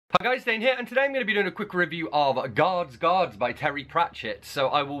Hi guys, Dane here, and today I'm going to be doing a quick review of Guards by Terry Pratchett. So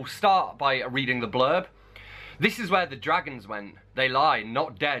I will start by reading the blurb. This is where the dragons went. They lie,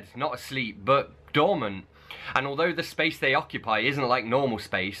 not dead, not asleep, but dormant. And although the space they occupy isn't like normal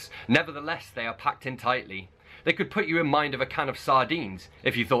space, nevertheless they are packed in tightly. They could put you in mind of a can of sardines,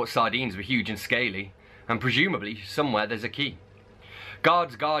 if you thought sardines were huge and scaly. And presumably, somewhere there's a key.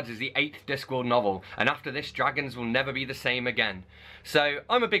 Guards is the 8th Discworld novel, and after this, dragons will never be the same again. So,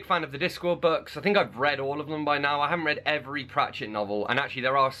 I'm a big fan of the Discworld books. I think I've read all of them by now. I haven't read every Pratchett novel, and actually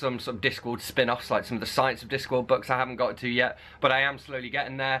there are some sort of Discworld spin-offs, like some of the Science of Discworld books I haven't got to yet, but I am slowly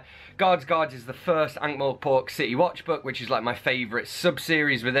getting there. Guards is the first Ankh-Morpork City Watch book, which is like my favourite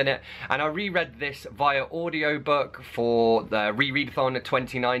sub-series within it, and I reread this via audiobook for the REREADATHON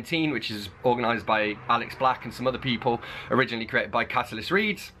 2019, which is organised by Alex Black and some other people, originally created by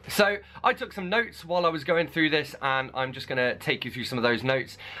Reads. So I took some notes while I was going through this, and I'm just going to take you through some of those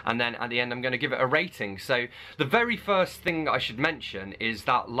notes, and then at the end I'm going to give it a rating. So the very first thing I should mention is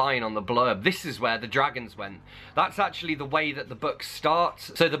that line on the blurb, "This is where the dragons went." That's actually the way that the book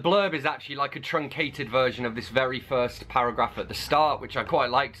starts. So the blurb is actually like a truncated version of this very first paragraph at the start, which I quite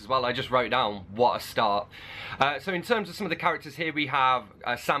liked as well. I just wrote down, what a start. So in terms of some of the characters here, we have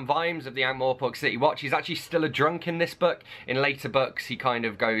Sam Vimes of the Ankh-Morpork City Watch. He's actually still a drunk in this book. In later books he kind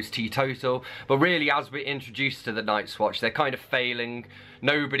of goes teetotal, but really as we're introduced to the Night's Watch, they're kind of failing.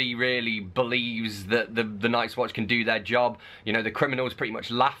 Nobody really believes that the Night's Watch can do their job. You know, the criminals pretty much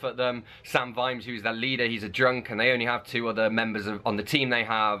laugh at them. Sam Vimes, who's their leader, he's a drunk, and they only have two other members on the team. They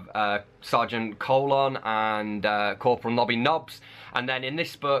have Sergeant Colon and Corporal Nobby Nobbs. And then in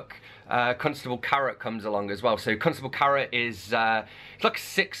this book, Constable Carrot comes along as well. So Constable Carrot is he's like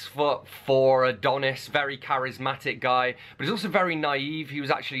 6'4" Adonis, very charismatic guy, but he's also very naive. He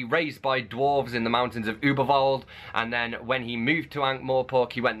was actually raised by dwarves in the mountains of Uberwald, and then when he moved to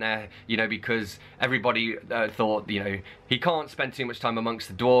Ankh-Morpork, he went there, you know, because everybody thought, you know, he can't spend too much time amongst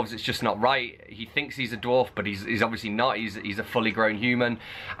the dwarves. It's just not right. He thinks he's a dwarf, but he's obviously not. He's a fully grown human,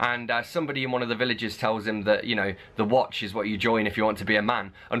 and somebody in one of the villages tells him that, you know, the Watch is what you join if you want to be a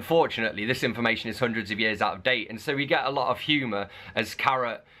man. Unfortunately, this information is hundreds of years out of date, and so we get a lot of humour as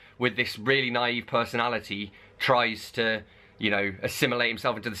Carrot, with this really naive personality, tries to, you know, assimilate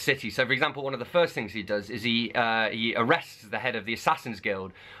himself into the city. So for example, one of the first things he does is he arrests the head of the Assassin's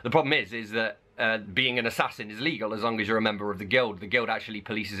Guild. The problem is that being an assassin is legal as long as you're a member of the guild. The guild actually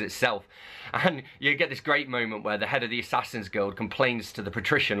polices itself. And you get this great moment where the head of the Assassin's Guild complains to the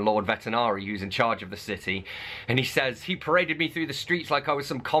patrician, Lord Vetinari, who's in charge of the city, and he says, "He paraded me through the streets like I was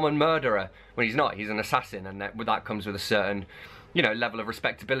some common murderer," when he's not. He's an assassin, and that comes with a certain, you know, level of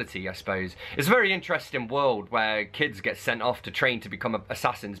respectability, I suppose. It's a very interesting world where kids get sent off to train to become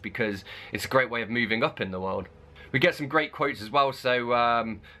assassins because it's a great way of moving up in the world. We get some great quotes as well. So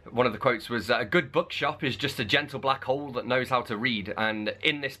one of the quotes was, "A good bookshop is just a gentle black hole that knows how to read." And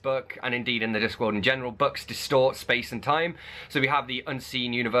in this book, and indeed in the Discworld in general, books distort space and time. So we have the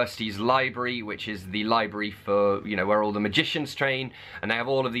Unseen University's library, which is the library for, you know, where all the magicians train, and they have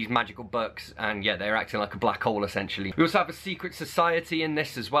all of these magical books, and yeah, they're acting like a black hole essentially. We also have a secret society in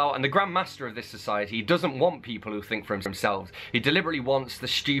this as well, and the Grand Master of this society doesn't want people who think for themselves. He deliberately wants the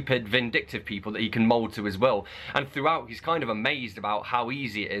stupid, vindictive people that he can mould to his will. And throughout, he's kind of amazed about how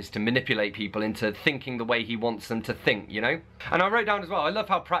easy it is to manipulate people into thinking the way he wants them to think, you know? And I wrote down as well, I love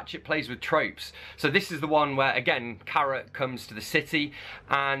how Pratchett plays with tropes. So this is the one where, again, Carrot comes to the city,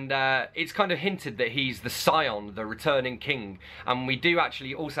 and it's kind of hinted that he's the scion, the returning king. And we do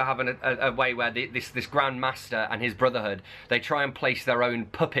actually also have a way where this Grand Master and his brotherhood, they try and place their own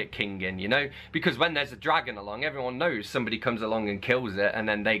puppet king in, you know? Because when there's a dragon along, everyone knows somebody comes along and kills it, and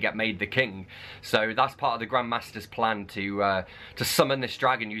then they get made the king. So that's part of the Grand Master's plan to summon this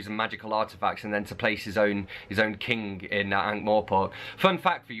dragon using magical artifacts, and then to place his own king in Ankh-Morpork. Fun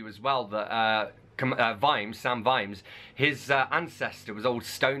fact for you as well, that Sam Vimes, his ancestor was old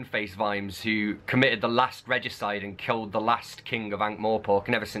Stoneface Vimes, who committed the last regicide and killed the last king of Ankh-Morpork,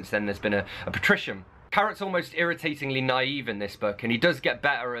 and ever since then there's been a patrician. Carrot's almost irritatingly naive in this book, and he does get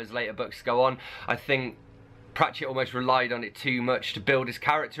better as later books go on. I think Pratchett almost relied on it too much to build his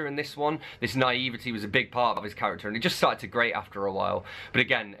character in this one. This naivety was a big part of his character, and it just started to grate after a while. But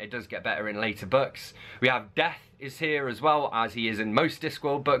again, it does get better in later books. We have Death is here as well, as he is in most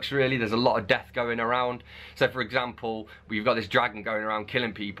Discworld books, really. There's a lot of death going around. So for example, we've got this dragon going around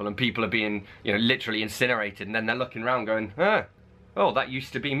killing people, and people are being, you know, literally incinerated, and then they're looking around going, oh, that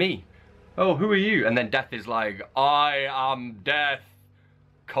used to be me. Oh, who are you? And then Death is like, "I am Death,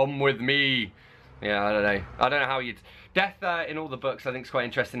 come with me." Yeah, I don't know how you'd Death in all the books I think is quite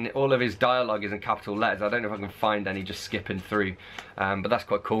interesting. All of his dialogue is in capital letters. I don't know if I can find any just skipping through, but that's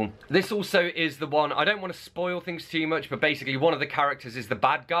quite cool. This also is the one, I don't want to spoil things too much, but basically one of the characters is the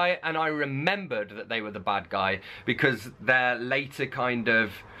bad guy, and I remembered that they were the bad guy because they're later kind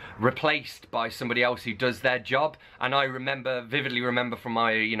of replaced by somebody else who does their job, and I vividly remember from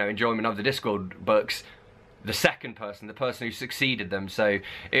my enjoyment of the Discworld books, the second person, the person who succeeded them. So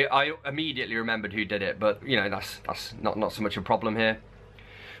I immediately remembered who did it, but that's not so much a problem here.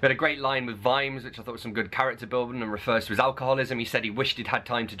 We had a great line with Vimes, which I thought was some good character building, and refers to his alcoholism. He said he wished he'd had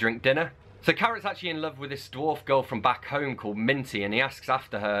time to drink dinner. So Carrot's actually in love with this dwarf girl from back home called Minty, and he asks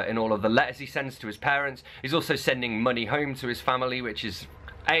after her in all of the letters he sends to his parents. He's also sending money home to his family, which is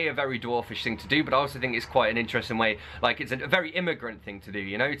a very dwarfish thing to do, but I also think it's quite an interesting way, like it's a very immigrant thing to do,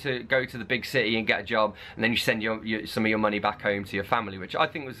 you know, to go to the big city and get a job, and then you send some of your money back home to your family, which I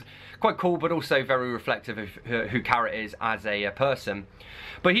think was quite cool, but also very reflective of who Carrot is as a person.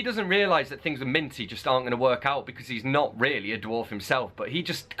 But he doesn't realise that things with Minty just aren't going to work out because he's not really a dwarf himself, but he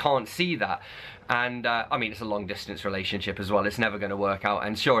just can't see that. And I mean, it's a long distance relationship as well, it's never going to work out,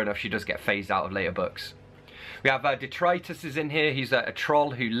 and sure enough she does get phased out of later books. We have Detritus is in here. He's a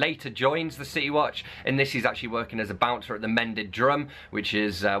troll who later joins the City Watch. In this, he's actually working as a bouncer at the Mended Drum, which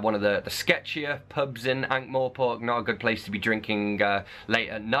is one of the sketchier pubs in Ankh-Morpork. Not a good place to be drinking late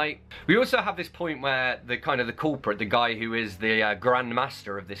at night. We also have this point where the culprit, the guy who is the Grand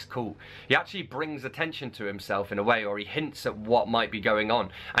Master of this cult, he actually brings attention to himself in a way, or he hints at what might be going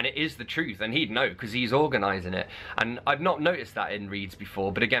on. And it is the truth, and he'd know because he's organising it. And I've not noticed that in reads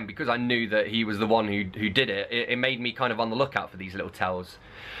before, but again, because I knew that he was the one who did it, it made me kind of on the lookout for these little tells.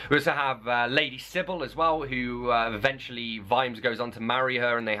 We also have Lady Sybil as well, who eventually Vimes goes on to marry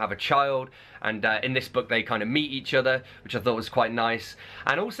her and they have a child, and in this book they kind of meet each other, which I thought was quite nice.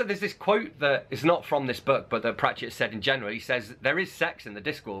 And also there's this quote that is not from this book, but that Pratchett said in general. He says, there is sex in the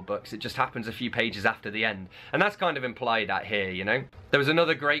Discworld books, it just happens a few pages after the end. And that's kind of implied at here, you know. There was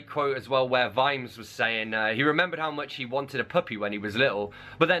another great quote as well where Vimes was saying he remembered how much he wanted a puppy when he was little,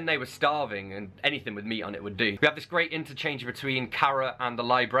 but then they were starving and anything with meat on it would do. We have this great interchange between Carrot and the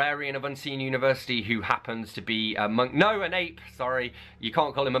librarian of Unseen University, who happens to be a monk. No, an ape, sorry. You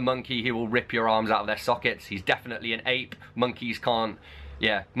can't call him a monkey, he will rip your arms out of their sockets. He's definitely an ape. Monkeys can't.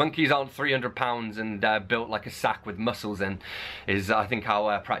 Yeah, monkeys aren't 300 pounds and built like a sack with muscles in, is I think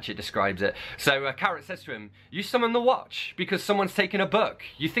how Pratchett describes it. So Carrot says to him, you summon the watch because someone's taken a book.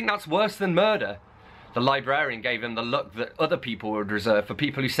 You think that's worse than murder? The librarian gave him the look that other people would reserve for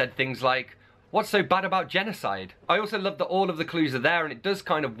people who said things like, what's so bad about genocide? I also love that all of the clues are there, and it does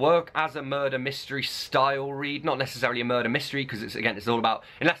kind of work as a murder mystery style read. Not necessarily a murder mystery, because it's all about,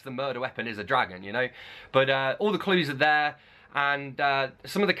 unless the murder weapon is a dragon, you know. But all the clues are there, and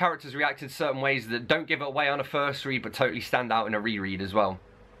some of the characters react in certain ways that don't give it away on a first read, but totally stand out in a reread as well.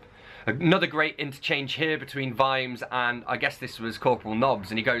 Another great interchange here between Vimes and, I guess this was Corporal Nobbs,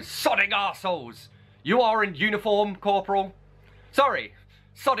 and he goes, sodding arseholes! You are in uniform, Corporal? Sorry.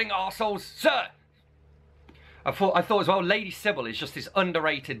 Sodding arseholes, sir! I thought as well, Lady Sybil is just this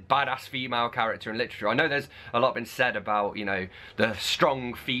underrated badass female character in literature. I know there's a lot been said about, you know, the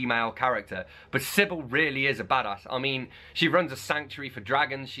strong female character, but Sybil really is a badass. I mean, she runs a sanctuary for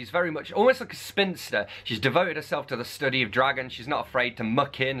dragons. She's very much, almost like a spinster. She's devoted herself to the study of dragons. She's not afraid to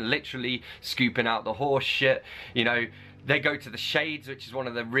muck in, literally scooping out the horse shit, you know. They go to the Shades, which is one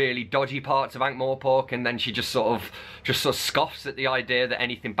of the really dodgy parts of Ankh-Morpork, and then she just sort of scoffs at the idea that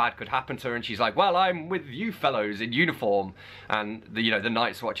anything bad could happen to her, and she's like, well, I'm with you fellows in uniform. And the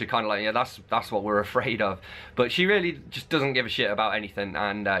Night's Watch are kind of like, yeah, that's what we're afraid of. But she really just doesn't give a shit about anything.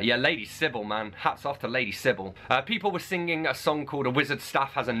 And yeah, Lady Sybil, man, hats off to Lady Sybil. People were singing a song called A Wizard's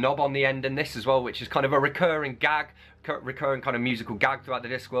Staff Has a Knob on the End in this as well, which is kind of a recurring kind of musical gag throughout the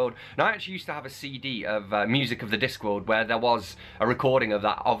Discworld. And I actually used to have a CD of Music of the Discworld where there was a recording of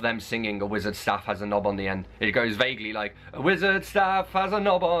that, of them singing A Wizard's Staff Has a Knob on the End. It goes vaguely like, a wizard's staff has a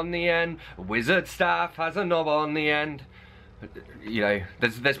knob on the end, a wizard's staff has a knob on the end. You know,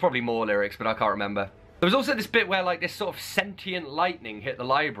 there's probably more lyrics, but I can't remember. There was also this bit where like this sort of sentient lightning hit the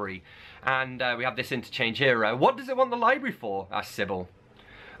library, and we have this interchange here. What does it want the library for? Asked Sybil.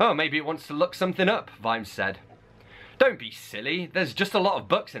 Oh, maybe it wants to look something up, Vimes said. Don't be silly, there's just a lot of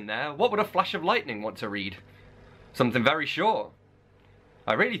books in there. What would a flash of lightning want to read? Something very short.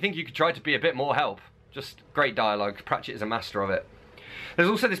 I really think you could try to be a bit more help. Just great dialogue, Pratchett is a master of it. There's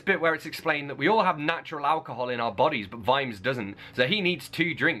also this bit where it's explained that we all have natural alcohol in our bodies, but Vimes doesn't. So he needs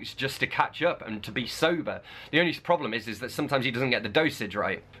 2 drinks just to catch up and to be sober. The only problem is that sometimes he doesn't get the dosage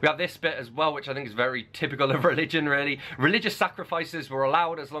right. We have this bit as well, which I think is very typical of religion, really. Religious sacrifices were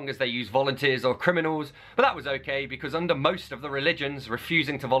allowed as long as they used volunteers or criminals, but that was okay because under most of the religions,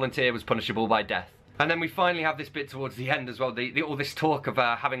 refusing to volunteer was punishable by death. And then we finally have this bit towards the end as well, all this talk of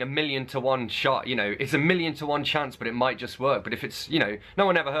having a 1,000,000 to 1 shot. You know, it's a 1,000,000 to 1 chance, but it might just work. But if it's, you know, no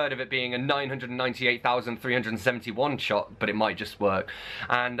one ever heard of it being a 998,371 shot, but it might just work.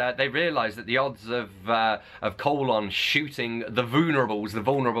 And they realised that the odds of colon shooting the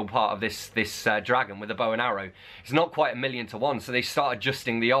vulnerable part of this dragon with a bow and arrow, it's not quite a 1,000,000 to 1. So they start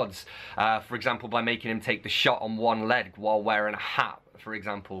adjusting the odds, for example, by making him take the shot on one leg while wearing a hat, for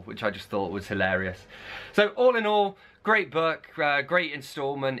example, which I just thought was hilarious. So all in all, great book, great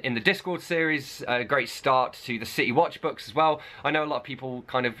installment in the Discord series, great start to the City Watch books as well. I know a lot of people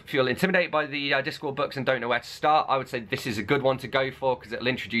kind of feel intimidated by the Discord books and don't know where to start. I would say this is a good one to go for because it'll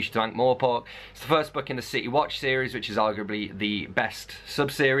introduce you to Ankh-Morpork. It's the first book in the City Watch series, which is arguably the best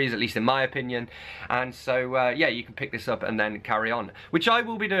sub-series, at least in my opinion. And so, yeah, you can pick this up and then carry on, which I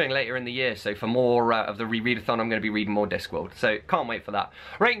will be doing later in the year. So for more of the Rereadathon, I'm going to be reading more Discworld. So can't wait for that.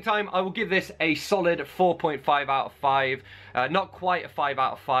 Rating time, I will give this a solid 4.5 out of 5. Not quite a 5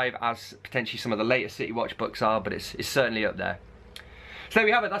 out of 5 as potentially some of the later City Watch books are, but it's certainly up there. So there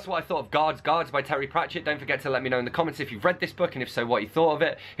we have it. That's what I thought of Guards by Terry Pratchett. Don't forget to let me know in the comments if you've read this book and if so, what you thought of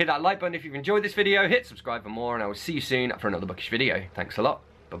it. Hit that like button if you've enjoyed this video, hit subscribe for more, and I will see you soon for another bookish video. Thanks a lot.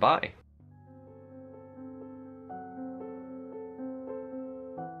 Bye-bye.